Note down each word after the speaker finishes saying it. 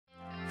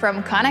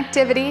From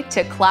connectivity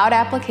to cloud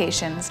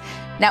applications,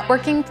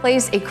 networking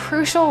plays a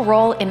crucial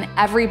role in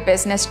every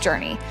business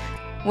journey.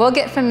 We'll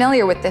get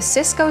familiar with the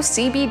Cisco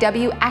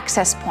CBW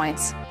access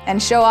points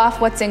and show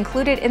off what's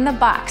included in the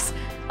box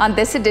on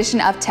this edition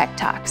of Tech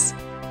Talks.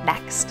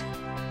 Next.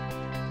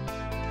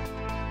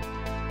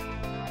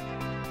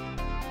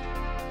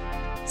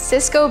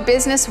 Cisco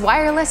Business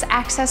Wireless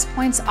Access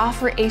Points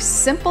offer a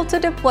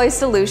simple-to-deploy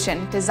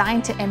solution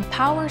designed to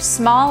empower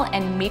small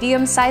and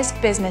medium-sized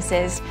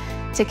businesses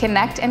to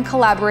connect and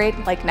collaborate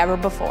like never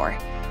before.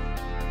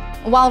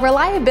 While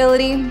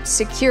reliability,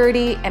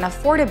 security, and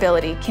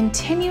affordability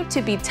continue to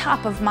be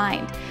top of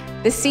mind,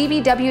 the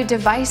CBW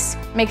device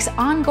makes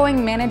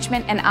ongoing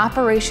management and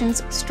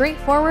operations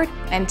straightforward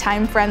and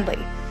time-friendly.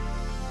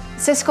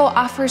 Cisco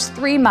offers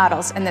 3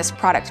 models in this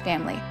product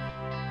family: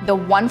 the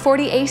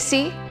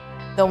 140AC,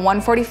 the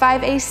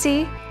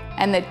 145AC,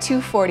 and the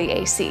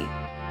 240AC.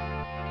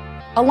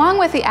 Along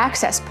with the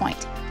access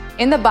point,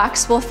 in the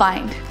box we'll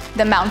find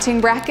the mounting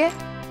bracket,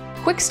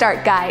 quick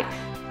start guide,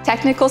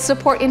 technical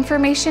support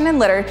information and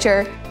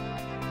literature,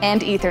 and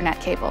Ethernet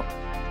cable.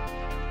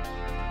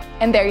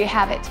 And there you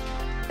have it.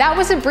 That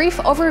was a brief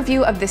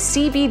overview of the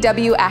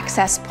CBW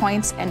access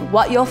points and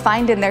what you'll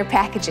find in their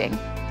packaging.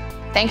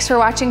 Thanks for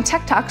watching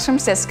Tech Talks from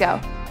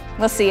Cisco.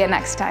 We'll see you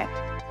next time.